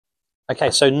Okay,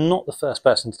 so not the first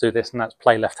person to do this, and that's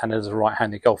play left-handed as a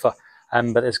right-handed golfer.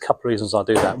 But there's a couple of reasons I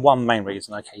do that. One main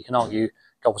reason, okay, you can argue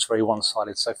golf's very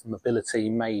one-sided, so for mobility,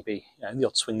 maybe the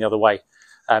odd swing the other way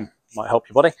might help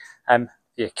your body.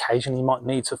 The occasion you might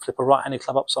need to flip a right-handed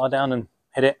club upside down and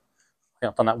hit it. I think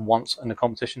I've done that once in a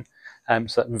competition,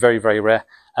 so that's very, very rare.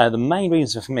 The main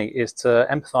reason for me is to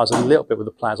empathise a little bit with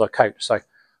the players I coach. So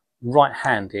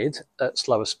right-handed at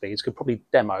slower speeds could probably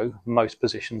demo most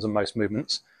positions and most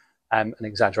movements. And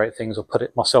exaggerate things or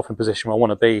put myself in a position where I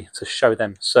want to be to show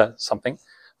them something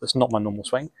that's not my normal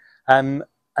swing. And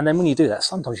then when you do that,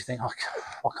 sometimes you think, oh,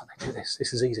 why can't they do this?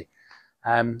 This is easy.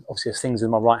 Obviously, there's things in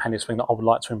my right-handed swing that I would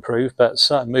like to improve, but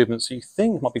certain movements you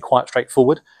think might be quite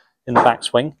straightforward in the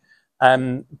backswing.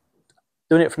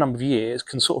 Doing it for a number of years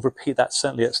can sort of repeat that,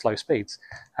 certainly at slow speeds.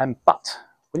 But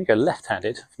when you go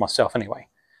left-handed, for myself anyway,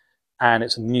 and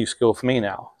it's a new skill for me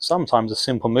now, sometimes a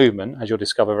simple movement, as you'll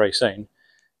discover very soon,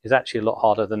 is actually a lot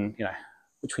harder than,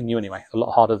 which we knew anyway, a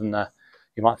lot harder than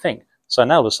you might think. So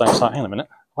now all of a sudden it's like, hang on a minute,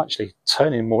 actually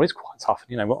turning more is quite tough.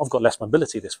 I've got less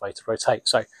mobility this way to rotate.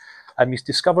 So you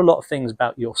discover a lot of things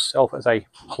about yourself as a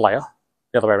player,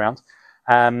 the other way around.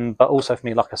 But also for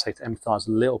me, like I say, to empathise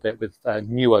a little bit with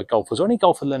newer golfers or any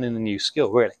golfer learning a new skill,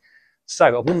 really.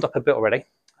 So I've warmed up a bit already.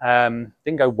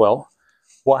 Didn't go well.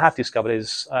 What I have discovered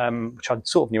is, which I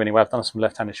sort of knew anyway, I've done some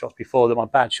left-handed shots before, that my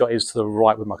bad shot is to the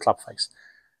right with my club face.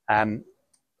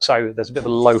 So there's a bit of a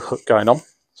low hook going on.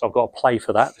 So I've got to play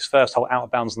for that. This first hole out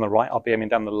of bounds on the right, I'll be aiming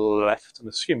down the left and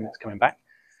assuming it's coming back.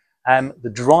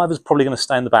 The driver's probably going to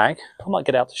stay in the bag. I might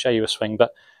get out to show you a swing,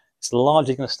 but it's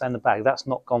largely going to stay in the bag. That's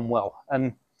not gone well.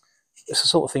 And it's the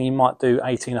sort of thing you might do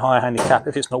 18 higher handicap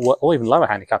if it's not or even lower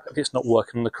handicap if it's not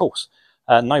working on the course.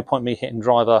 No point me hitting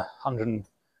driver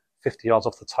 150 yards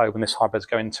off the toe when this hybrid's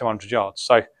going 200 yards.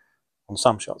 So on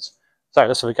some shots. So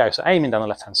let's have a go. So aiming down the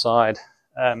left-hand side.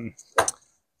 I'm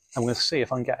going to see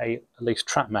if I can get at least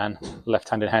Trapman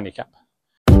left-handed handicap.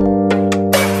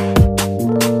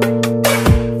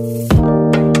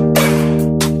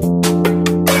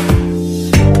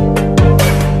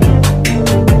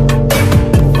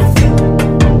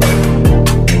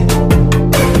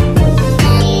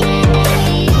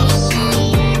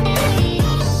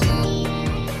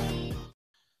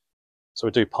 So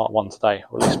we'll do part one today,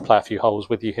 or at least play a few holes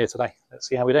with you here today. Let's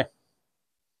see how we do.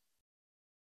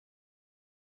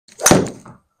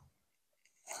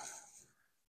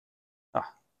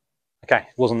 Okay,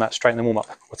 wasn't that straight in the warm-up.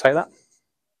 We'll take that.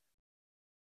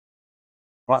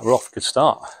 Right, we're off. Good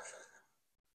start.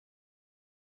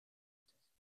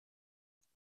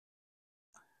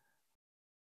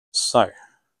 So,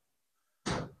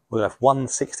 we'll have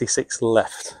 166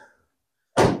 left.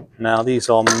 Now, these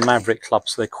are Maverick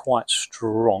clubs, so they're quite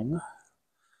strong.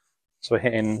 So we're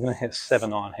going to hit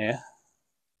 7-iron here.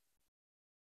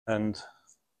 And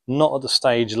not at the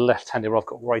stage left-handed where I've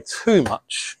got to worry too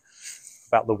much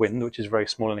about the wind, which is very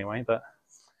small anyway, but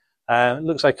it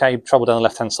looks okay. Trouble down the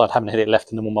left-hand side, haven't hit it left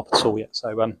in the warm-up at all yet.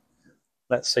 So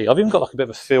let's see. I've even got like a bit of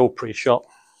a feel pre-shot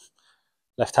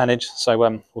left-handed, so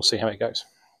we'll see how it goes.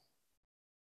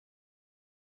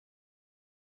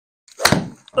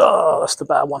 Oh, that's the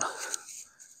bad one.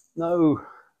 No.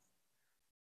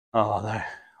 Oh no,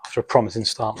 after a promising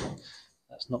start.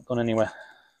 That's not gone anywhere.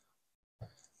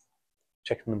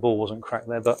 Checking the ball wasn't cracked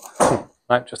there, but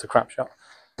no, just a crap shot.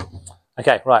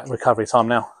 Okay, right, recovery time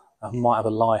now. I might have a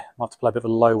lie. I might have to play a bit of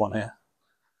a low one here.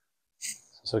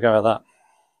 So we'll go with that.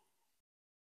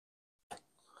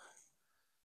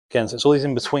 Again, so it's all these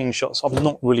in-between shots. I've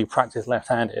not really practiced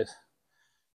left-handed.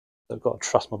 So I've got to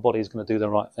trust my body is going to do the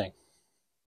right thing.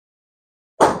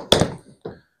 So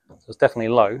it's definitely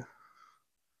low.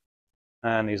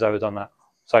 And he's overdone that.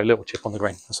 So a little chip on the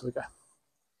green. That's where we go.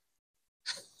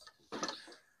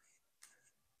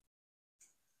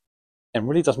 It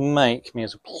really does make me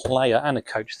as a player and a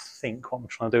coach think what I'm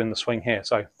trying to do in the swing here.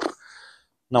 So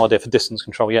no idea for distance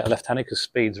control yet, left-handed, because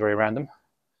speed's very random.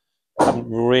 I haven't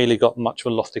really got much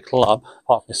of a lofty club,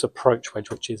 apart from this approach wedge,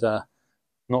 which is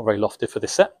not very lofty for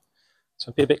this set.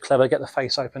 So be a bit clever, get the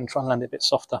face open, try and land it a bit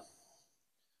softer.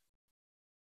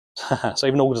 So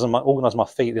even organise my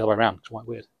feet the other way around, which is quite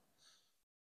weird.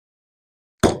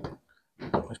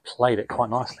 I've played it quite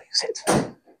nicely. Sit.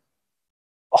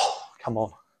 Oh, come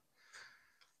on.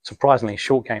 Surprisingly,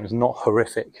 short game is not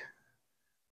horrific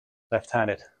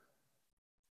left-handed.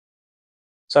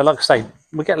 So like I say,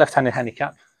 we get left-handed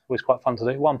handicap, always quite fun to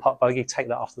do. One putt bogey, take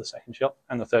that after the second shot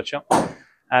and the third shot.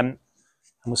 And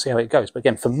we'll see how it goes. But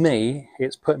again, for me,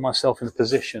 it's putting myself in the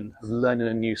position of learning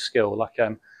a new skill, like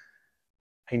a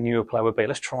newer player would be.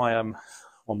 Let's try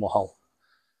one more hole.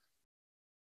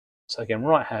 So again,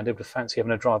 right-handed with fancy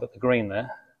having a drive at the green there.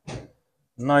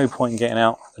 no point in getting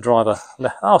out the driver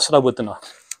left. Oh, I said I would, didn't I?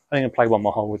 I'm going to play one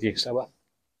more hole with you, so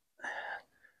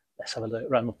let's have a look.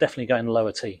 Right, I'm definitely going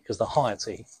lower tee, because the higher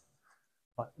tee,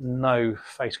 like, no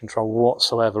face control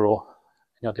whatsoever, or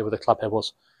any idea where the club head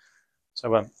was. So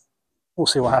we'll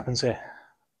see what happens here.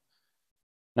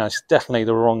 Now, it's definitely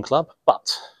the wrong club,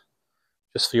 but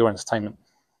just for your entertainment,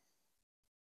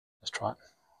 let's try it.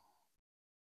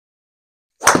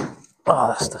 Oh,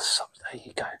 that's the sub. There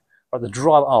you go. Right, the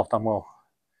driver. Oh, I've done well.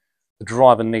 The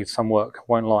driver needs some work,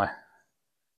 won't lie.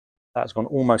 That's gone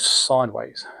almost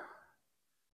sideways.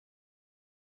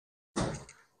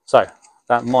 So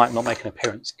that might not make an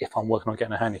appearance if I'm working on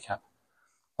getting a handicap.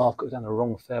 Oh, I've got down the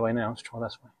wrong fairway now. Let's try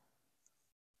this way.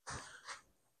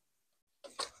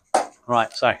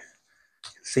 Right, so you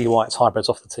can see why it's hybrids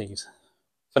off the tees.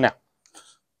 For now,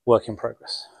 work in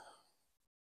progress.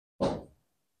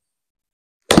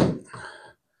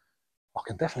 I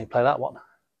can definitely play that one.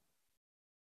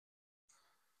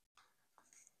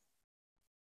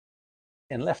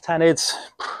 In left-handed, if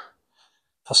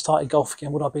I started golf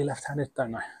again, would I be left-handed?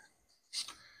 Don't know.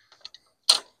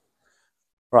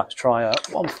 Right, let's try a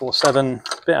 147,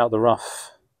 bit out of the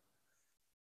rough.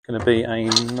 Going to be a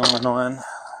 9-iron.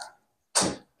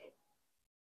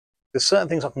 There's certain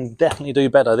things I can definitely do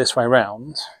better this way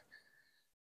around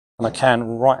than I can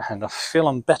right-hand. I feel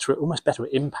I'm better, almost better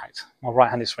at impact. My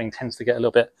right-handed swing tends to get a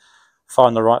little bit far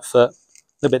on the right foot, a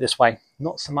little bit this way,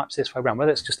 not so much this way around.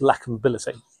 Whether it's just lack of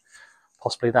ability,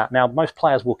 possibly that. Now, most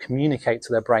players will communicate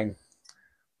to their brain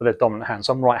with their dominant hand.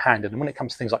 So I'm right-handed, and when it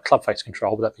comes to things like club face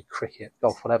control, whether that be cricket,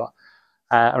 golf, whatever,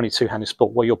 only two-handed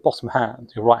sport, where your bottom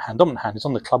hand, your right hand, dominant hand, is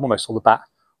on the club almost or the bat,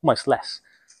 almost less.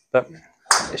 But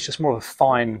it's just more of a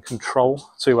fine control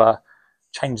to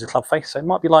change the club face. So it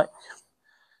might be like,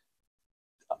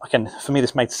 again, for me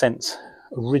this made sense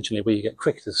originally, where you get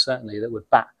cricketers certainly that would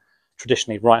bat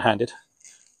traditionally right-handed,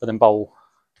 but then bowl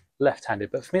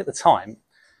left-handed. But for me at the time,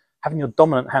 having your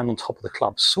dominant hand on top of the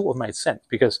club sort of made sense,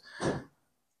 because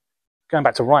going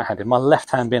back to right-handed, my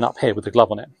left hand being up here with the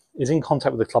glove on it is in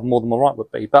contact with the club more than my right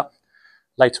would be. But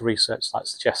later research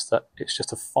suggests that it's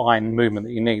just a fine movement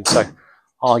that you need. So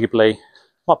arguably,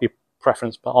 might be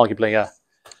preference, but arguably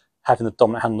having the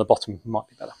dominant hand on the bottom might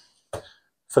be better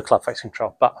for club face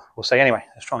control. But we'll see. Anyway,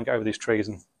 let's try and go over these trees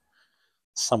and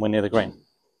somewhere near the green.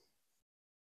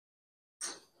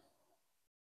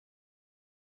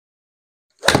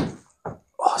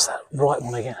 Oh, it's that right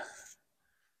one again.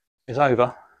 It's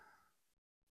over.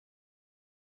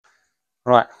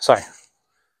 Right, so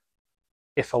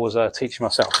if I was teaching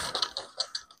myself,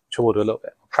 which I will do a little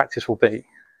bit, practice will be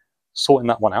sorting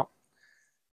that one out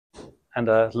and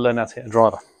learn how to hit a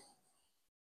driver.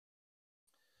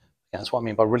 Yeah, that's what I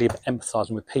mean by really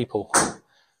empathising with people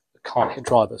that can't hit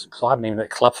drivers, because I haven't even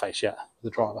hit club face yet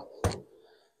with the driver.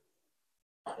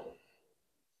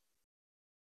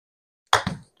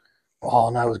 Oh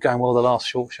no, it was going well the last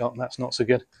short shot, and that's not so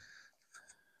good.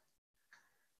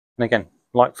 And again,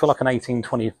 like feel like an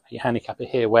 18-20 handicapper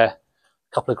here, where a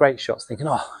couple of great shots, thinking,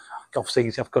 oh, golf's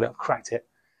easy, I've got it, I've cracked it,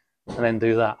 and then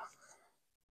do that.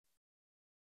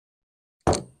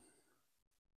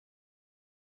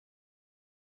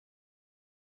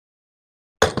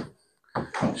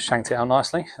 Shanked it out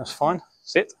nicely, that's fine.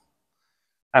 Sit,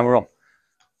 and we're on.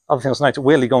 Other things to note,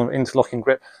 weirdly gone into locking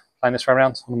grip, playing this way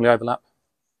around, normally overlap.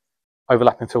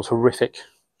 Overlapping feels horrific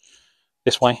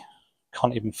this way.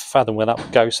 Can't even fathom where that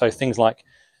would go. So things like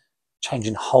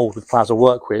changing hold with players I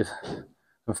work with,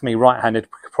 and for me, right-handed,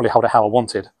 could probably hold it how I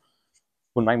wanted.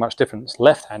 Wouldn't make much difference.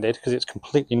 Left-handed, because it's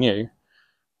completely new,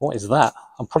 what is that?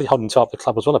 I'm probably holding to up the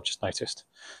club as well, I've just noticed.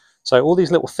 So all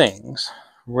these little things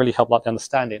really help like the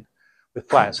understanding with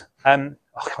players. Oh,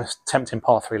 it's tempting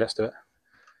par 3, let's do it.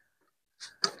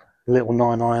 Little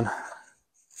 9-iron.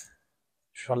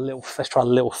 Let's try a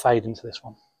little fade into this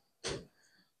one.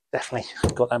 Definitely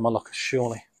got that in my locker,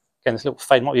 surely. Again, this little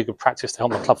fade might be a good practice to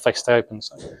help my club face stay open.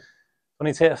 So, do I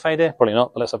need to hit a fade here? Probably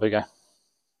not, but let's have a go.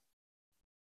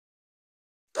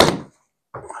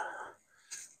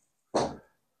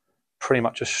 Pretty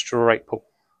much a straight pull.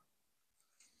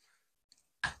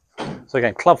 So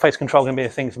again, club face control going to be a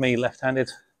thing for me, left-handed,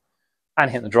 and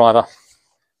hitting the driver.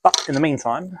 But in the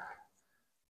meantime,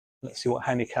 let's see what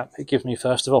handicap it gives me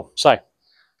first of all. So,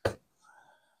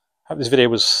 hope this video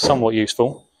was somewhat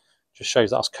useful. Just shows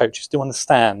that us coaches do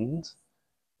understand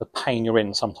the pain you're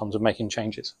in sometimes of making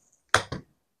changes. Oh,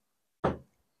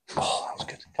 that was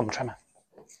good. Come on, Tremor.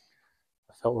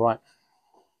 I felt right.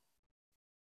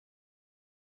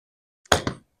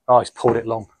 Oh, he's pulled it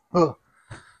long. Oh,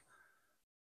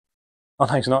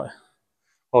 no, he's not.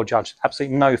 Well judged.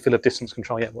 Absolutely no feel of distance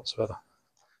control yet whatsoever.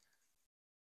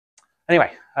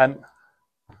 Anyway,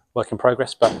 work in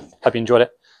progress, but hope you enjoyed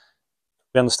it.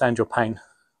 We understand your pain.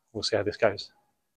 We'll see how this goes.